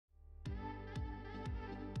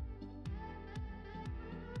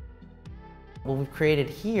What we've created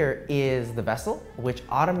here is the Vessyl, which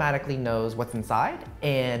automatically knows what's inside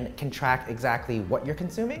and can track exactly what you're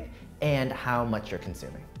consuming and how much you're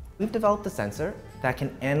consuming. We've developed a sensor that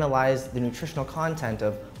can analyze the nutritional content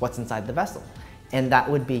of what's inside the Vessyl. And that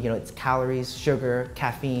would be, its calories, sugar,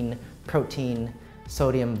 caffeine, protein,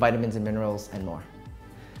 sodium, vitamins and minerals, and more.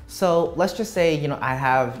 So let's just say, I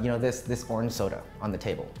have, this orange soda on the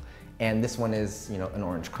table, and this one is, an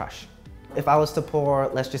orange crush. If I was to pour,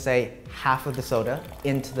 let's just say, half of the soda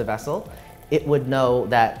into the Vessyl, it would know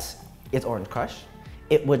that it's orange crush.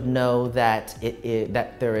 It would know that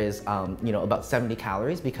that there is, about 70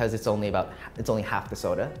 calories because it's only half the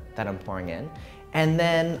soda that I'm pouring in, and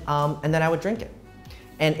then I would drink it.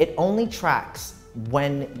 And it only tracks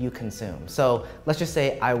when you consume. So let's just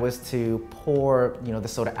say I was to pour, the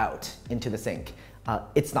soda out into the sink.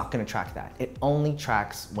 It's not going to track that. It only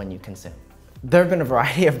tracks when you consume. There have been a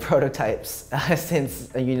variety of prototypes since,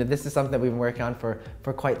 this is something that we've been working on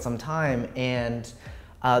for quite some time, and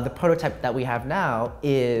the prototype that we have now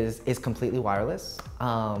is completely wireless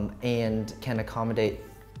and can accommodate,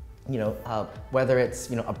 whether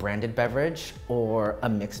it's, a branded beverage or a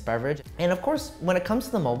mixed beverage. And of course, when it comes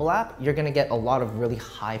to the mobile app, you're going to get a lot of really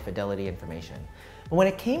high fidelity information. But when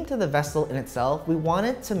it came to the Vessyl in itself, we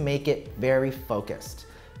wanted to make it very focused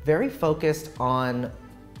on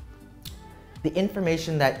the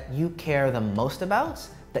information that you care the most about,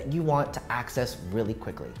 that you want to access really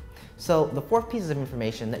quickly. So the 4 pieces of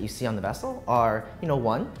information that you see on the Vessyl are,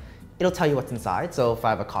 1, it'll tell you what's inside. So if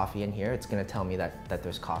I have a coffee in here, it's going to tell me that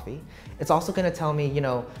there's coffee. It's also going to tell me,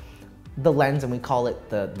 the lens, and we call it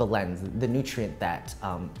the lens, the nutrient that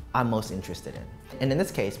I'm most interested in. And in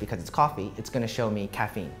this case, because it's coffee, it's going to show me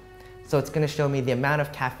caffeine. So it's going to show me the amount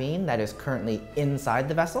of caffeine that is currently inside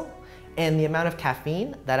the Vessyl and the amount of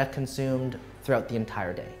caffeine that I've consumed throughout the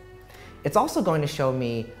entire day. It's also going to show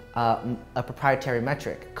me a proprietary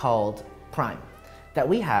metric called Prime that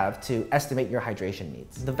we have to estimate your hydration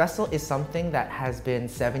needs. The Vessyl is something that has been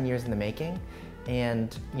 7 years in the making,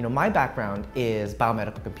 and my background is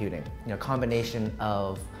biomedical computing, a combination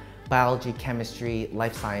of biology, chemistry,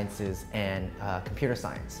 life sciences, and computer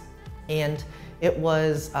science. And it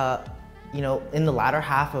was in the latter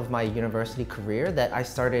half of my university career that I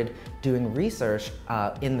started doing research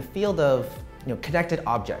in the field of connected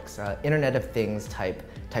objects, Internet of Things type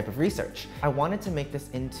of research. I wanted to make this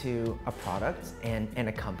into a product and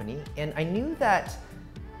a company, and I knew that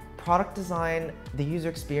product design, the user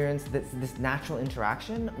experience, this natural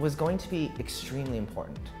interaction was going to be extremely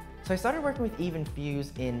important. So I started working with Yves Behar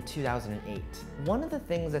in 2008. One of the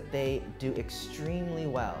things that they do extremely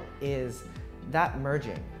well is that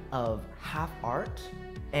merging of half art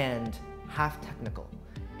and half technical,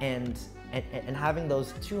 and having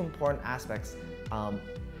those 2 important aspects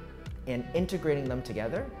and integrating them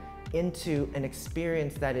together into an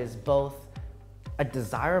experience that is both a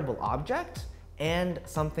desirable object and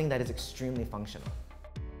something that is extremely functional.